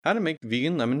how to make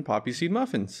vegan lemon poppy seed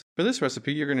muffins. For this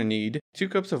recipe, you're going to need 2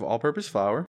 cups of all-purpose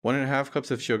flour, 1.5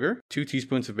 cups of sugar, 2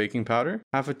 teaspoons of baking powder,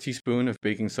 half a teaspoon of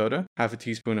baking soda, half a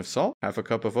teaspoon of salt, half a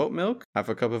cup of oat milk, half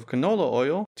a cup of canola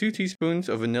oil, 2 teaspoons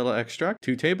of vanilla extract,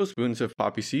 2 tablespoons of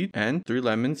poppy seed, and 3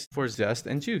 lemons for zest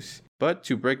and juice. But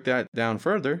to break that down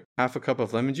further, half a cup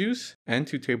of lemon juice and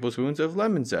 2 tablespoons of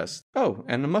lemon zest. Oh,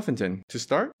 and a muffin tin. To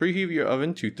start, preheat your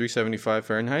oven to 375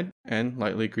 Fahrenheit and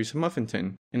lightly grease a muffin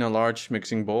tin. In a large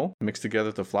mixing bowl, mix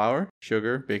together the flour,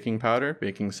 sugar, baking powder,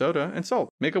 baking soda, and salt.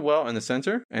 Make a well in the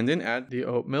center, and then add the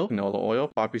oat milk, canola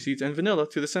oil, poppy seeds, and vanilla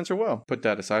to the center well. Put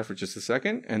that aside for just a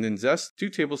second, and then zest 2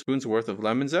 tablespoons worth of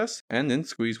lemon zest, and then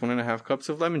squeeze 1.5 cups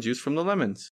of lemon juice from the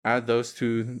lemons. Add those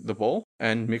to the bowl,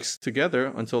 and mix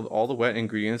together until all the wet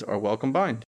ingredients are well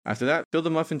combined. After that, fill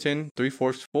the muffin tin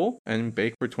 3/4 full and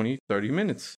bake for 20-30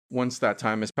 minutes. Once that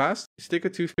time has passed, stick a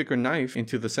toothpick or knife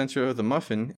into the center of the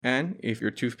muffin, and if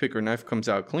your toothpick or knife comes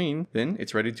out clean, then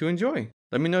it's ready to enjoy.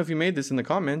 Let me know if you made this in the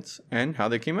comments and how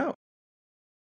they came out.